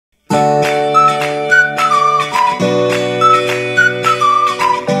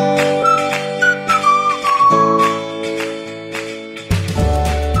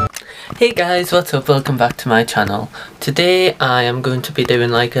guys, what's up? Welcome back to my channel. Today I am going to be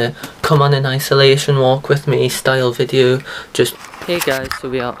doing like a come on an isolation walk with me style video. Just hey guys, so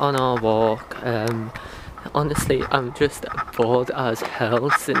we are on our walk. Honestly, I'm just bored as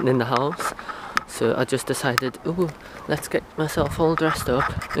hell sitting in the house, so I just decided, ooh, let's get myself all dressed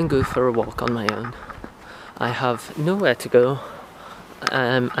up and go for a walk on my own. I have nowhere to go.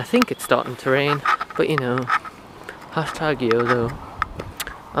 I think it's starting to rain, but you know, hashtag YOLO.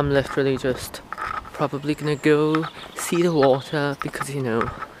 I'm literally just probably gonna go see the water because, you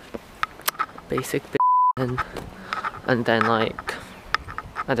know, basic and then like,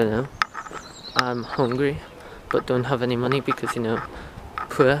 I don't know, I'm hungry but don't have any money because, you know,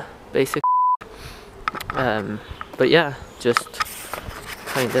 poor basic. But yeah, just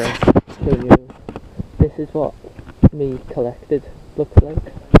kinda show you this is what me collected looks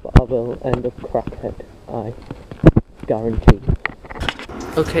like, but I will end up crackhead, I guarantee.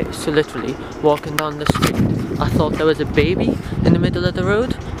 Okay, so literally walking down the street, I thought there was a baby in the middle of the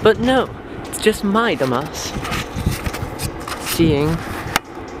road, but no, it's just my dumbass seeing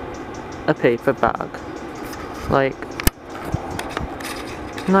a paper bag. Like,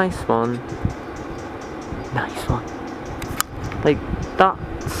 nice one. Like that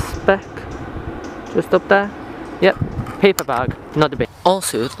speck just up there. Yep, paper bag, not a bit.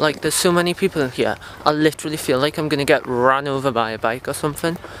 Also, like, there's so many people here, I literally feel like I'm gonna get ran over by a bike or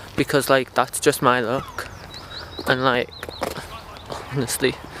something, because like that's just my luck. And like,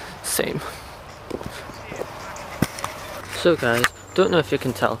 honestly, same. So guys, don't know if you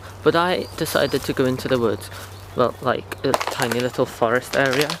can tell, but I decided to go into the woods. Well, like a tiny little forest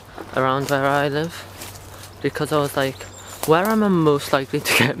area around where I live, because I was like, where am I most likely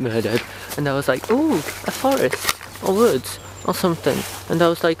to get murdered? And I was like, ooh, a forest or woods or something, and I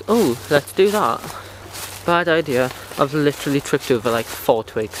was like, oh, let's do that. Bad idea. I've literally tripped over like 4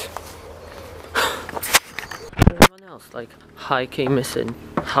 twigs. Everyone else like high-key missing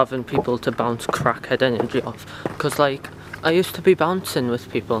having people to bounce crackhead energy off, because like I used to be bouncing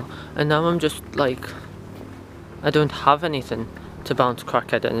with people and now I'm just like, I don't have anything to bounce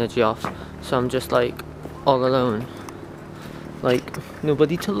crackhead energy off, so I'm just like all alone, like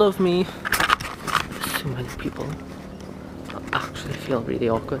nobody to love me. So many people. I actually feel really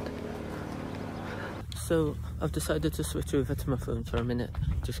awkward. So I've decided to switch over to my phone for a minute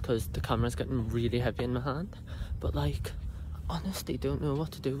just because the camera's getting really heavy in my hand, but like honestly don't know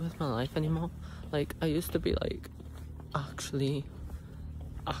what to do with my life anymore. Like I used to be like actually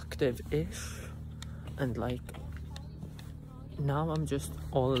active-ish, and like now I'm just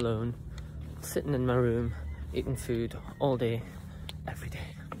all alone sitting in my room eating food all day every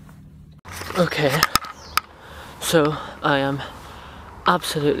day. Okay, so I am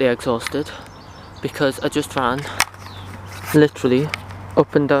absolutely exhausted because I just ran literally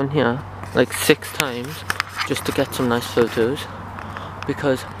up and down here like 6 times just to get some nice photos,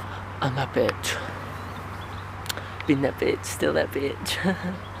 because I'm that bitch. Been that bitch, still that bitch.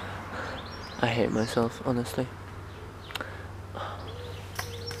 I hate myself, honestly.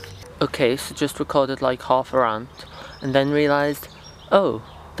 Okay, so just recorded like half a rant and then realised, oh,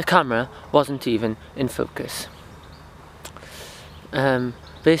 the camera wasn't even in focus.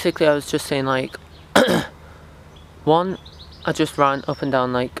 Basically I was just saying like, one, I just ran up and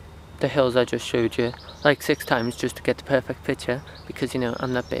down like the hills I just showed you like 6 times just to get the perfect picture because, you know,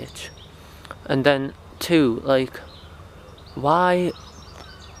 I'm that bitch. And then 2, like, why,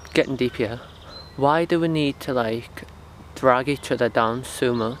 getting deep here, why do we need to like drag each other down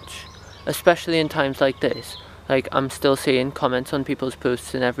so much, especially in times like this? Like I'm still seeing comments on people's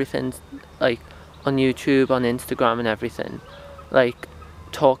posts and everything, like on YouTube, on Instagram and everything, like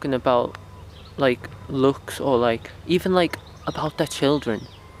talking about like looks or like even like about their children.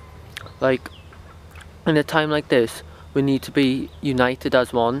 Like in a time like this we need to be united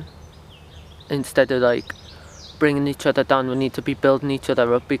as one instead of like bringing each other down. We need to be building each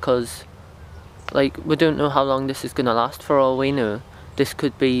other up, because like we don't know how long this is gonna last. For all we know, this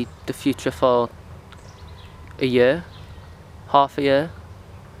could be the future for a year, half a year.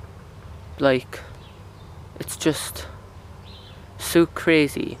 Like it's just so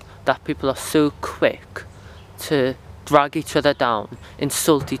crazy that people are so quick to drag each other down,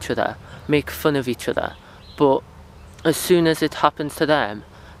 insult each other, make fun of each other, but as soon as it happens to them,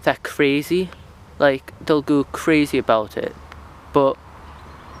 they're crazy. Like they'll go crazy about it, but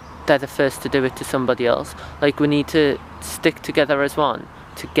they're the first to do it to somebody else. Like we need to stick together as one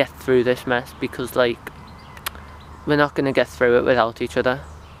to get through this mess, because like we're not going to get through it without each other.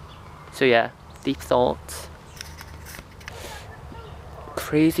 So yeah, deep thoughts.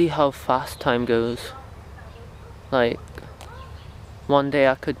 Crazy how fast time goes. Like one day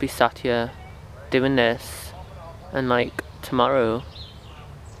I could be sat here doing this, and like tomorrow,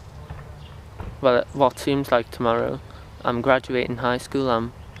 well, what seems like tomorrow, I'm graduating high school.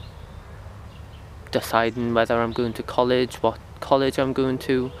 I'm deciding whether I'm going to college, what college I'm going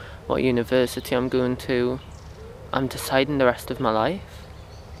to, what university I'm going to. I'm deciding the rest of my life.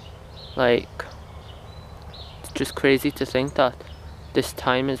 Like, it's just crazy to think that this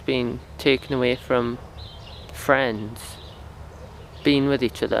time has been taken away from friends, being with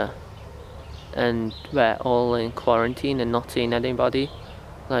each other, and we're all in quarantine and not seeing anybody.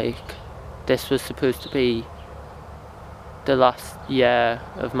 Like, this was supposed to be the last year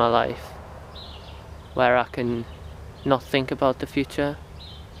of my life where I can not think about the future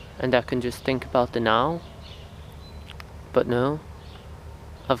and I can just think about the now. But no,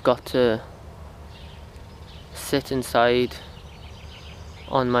 I've got to sit inside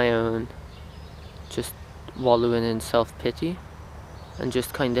on my own, just wallowing in self-pity, and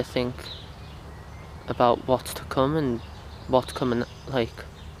just kind of think about what's to come and what's coming. Like,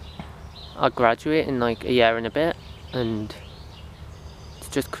 I graduate in like a year and a bit, and it's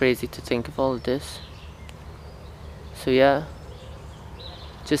just crazy to think of all of this. So yeah,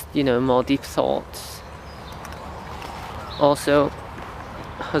 just, you know, more deep thoughts. Also,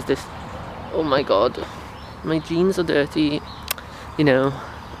 has this, oh my god, my jeans are dirty, you know,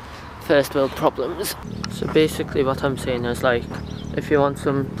 first world problems. So basically what I'm saying is, like, if you want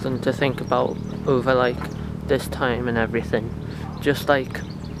something to think about over like this time and everything, just like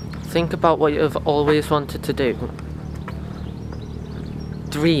think about what you've always wanted to do,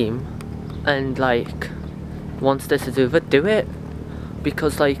 dream, and like once this is over, do it.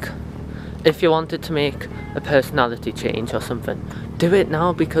 Because like, if you wanted to make a personality change or something, do it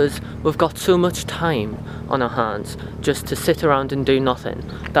now, because we've got so much time on our hands just to sit around and do nothing,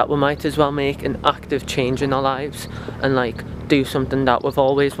 that we might as well make an active change in our lives and like do something that we've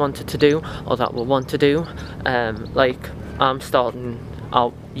always wanted to do, or that we want to do. Like, I'm starting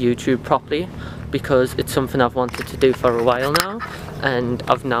out YouTube properly because it's something I've wanted to do for a while now, and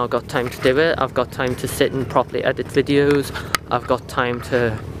I've now got time to do it. I've got time to sit and properly edit videos. I've got time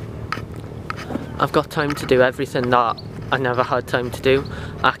to do everything that I never had time to do.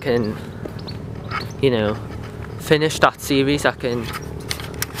 I can, you know, finish that series. I can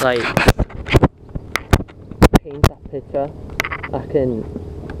like paint that picture. I can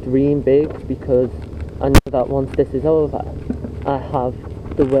dream big, because I know that once this is over, I have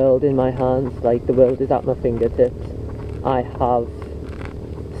the world in my hands. Like, the world is at my fingertips. I have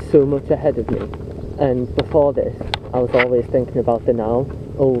so much ahead of me, and before this I was always thinking about the now.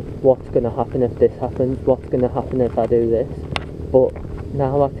 Oh, what's going to happen if this happens? What's going to happen if I do this? But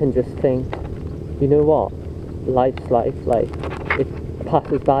now I can just think, you know what, life's life. Like, it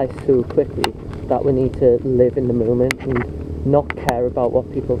passes by so quickly that we need to live in the moment and not care about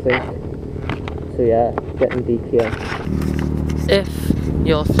what people think. So yeah, getting deep here. If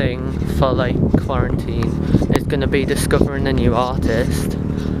your thing for like quarantine is going to be discovering a new artist,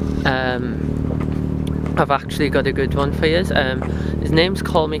 I've actually got a good one for you. His name's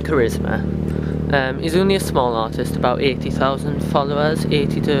Call Me Charisma. He's only a small artist, about 80,000 followers,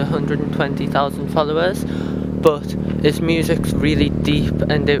 80 to 120,000 followers, but his music's really deep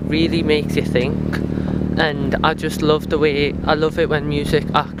and it really makes you think, and I just love the way, I love it when music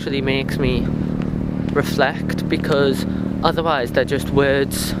actually makes me reflect, because otherwise they're just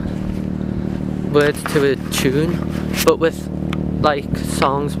words to a tune. But with like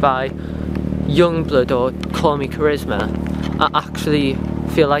songs by Youngblood or Call Me Charisma, I actually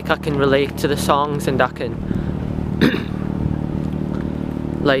feel like I can relate to the songs, and I can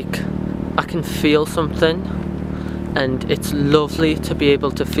like, I can feel something, and it's lovely to be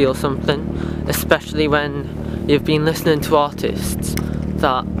able to feel something, especially when you've been listening to artists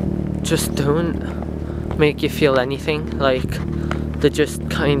that just don't make you feel anything. Like, they just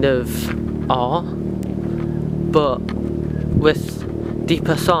kind of are. But with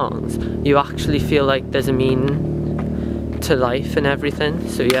deeper songs, you actually feel like there's a meaning to life and everything.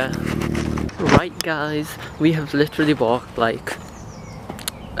 So yeah. Right guys, we have literally walked like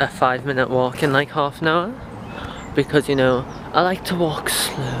a 5-minute walk in like half an hour, because, you know, I like to walk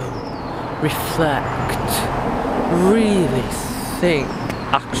slow, reflect, really think.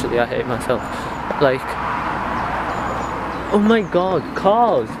 Actually, I hate myself. Like, oh my god,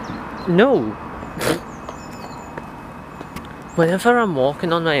 cars! No! Whenever I'm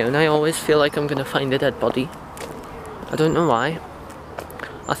walking on my own, I always feel like I'm gonna find a dead body. I don't know why.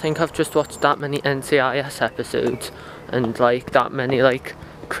 I think I've just watched that many NCIS episodes and like that many like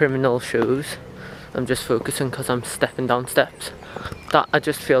criminal shows I'm just focusing because I'm stepping down steps. That I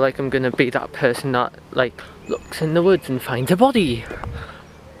just feel like I'm gonna be that person that like looks in the woods and finds a body.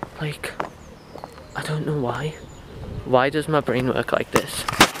 Like, I don't know why. Why does my brain work like this?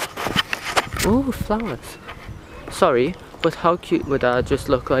 Ooh, flowers. Sorry, but how cute would I just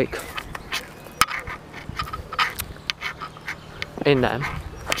look like in them?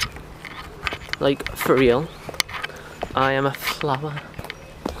 Like, for real. I am a flower.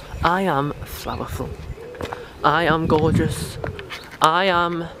 I am flowerful. I am gorgeous. I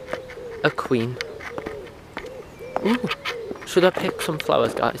am a queen. Ooh, should I pick some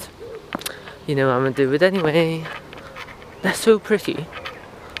flowers, guys? You know I'm gonna do it anyway. They're so pretty.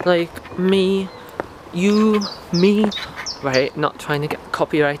 Like, me, you, me. Right, not trying to get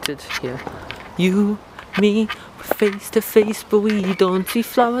copyrighted here. You, me, face to face, but we don't see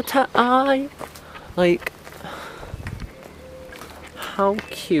flower to eye. Like, how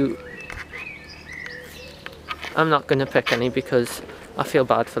cute. I'm not gonna pick any because I feel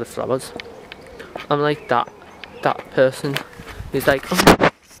bad for the flowers. I'm like that person who's like, oh,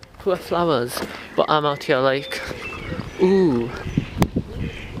 poor flowers, but I'm out here like, ooh.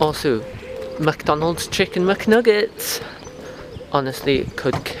 Also, McDonald's chicken McNuggets. Honestly,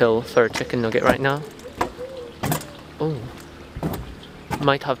 could kill for a chicken nugget right now. Oh,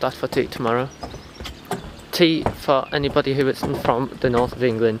 might have that for tea tomorrow. Tea, for anybody who isn't from the north of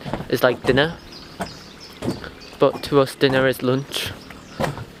England, is like dinner. But to us, dinner is lunch.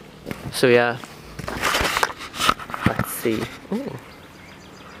 So yeah. Let's see. Ooh.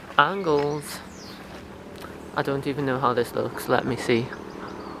 Angles. I don't even know how this looks. Let me see.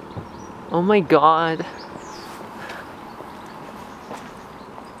 Oh my god.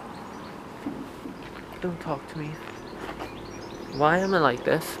 Don't talk to me. Why am I like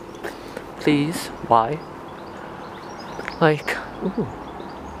this? Please, why? Like, ooh.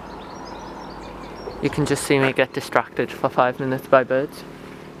 You can just see me get distracted for 5 minutes by birds.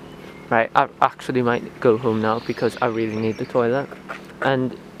 Right, I actually might go home now because I really need the toilet.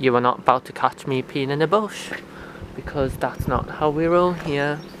 And you are not about to catch me peeing in a bush. Because that's not how we roll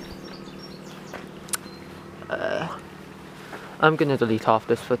here. I'm gonna delete half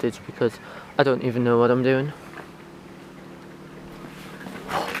this footage because I don't even know what I'm doing.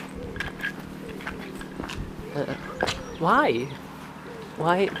 Why?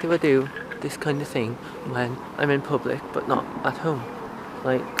 Why do I do this kind of thing when I'm in public but not at home?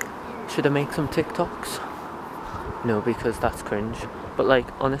 Like, should I make some TikToks? No, because that's cringe. But like,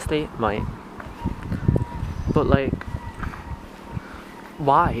 honestly, might. But like,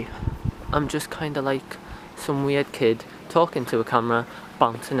 why? I'm just kind of like some weird kid talking to a camera,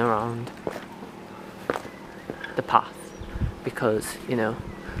 bouncing around the path. Because, you know,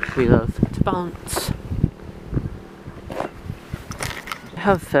 we love to bounce. I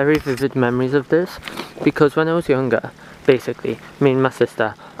have very vivid memories of this because when I was younger, basically, me and my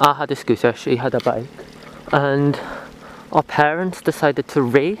sister, I had a scooter, she had a bike, and our parents decided to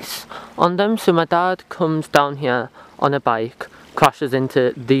race on them. So my dad comes down here on a bike, crashes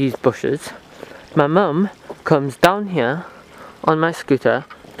into these bushes. My mum comes down here on my scooter,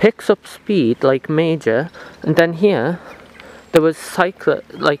 picks up speed like major, and then here there was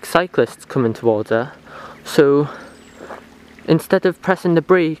cyclists coming towards her. So instead of pressing the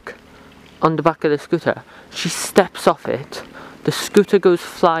brake on the back of the scooter, she steps off it. The scooter goes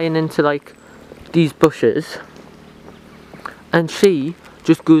flying into like these bushes, and she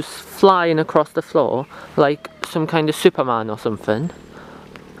just goes flying across the floor like some kind of Superman or something.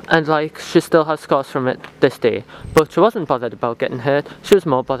 And like, she still has scars from it this day. But she wasn't bothered about getting hurt, she was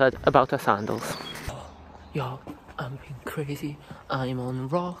more bothered about her sandals. Yo, I'm being crazy. I'm on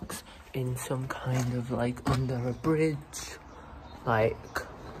rocks in some kind of like under a bridge, like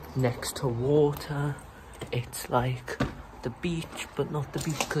next to water. It's like the beach, but not the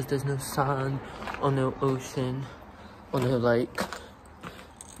beach because there's no sand or no ocean or no like,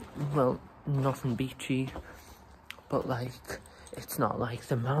 well, nothing beachy. But like, it's not like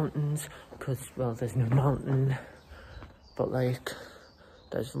the mountains because, well, there's no mountain. But like,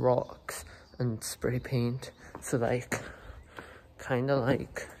 there's rocks and spray paint. So like, kind of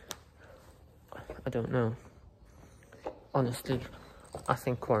like, I don't know. Honestly, I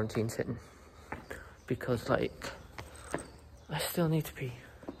think quarantine's hitting. Because like, I still need to pee.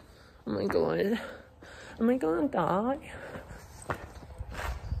 Oh my god. Am I gonna die?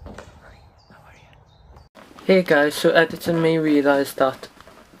 Hey guys, so editing may realise that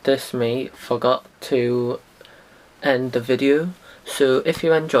this may forgot to end the video. So if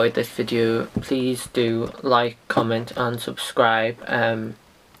you enjoyed this video, please do like, comment and subscribe.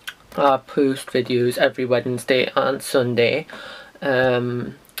 I post videos every Wednesday and Sunday.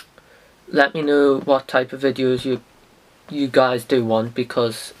 let me know what type of videos you guys do want,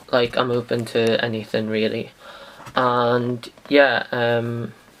 because like I'm open to anything really. And yeah,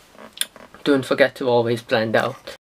 don't forget to always blend out.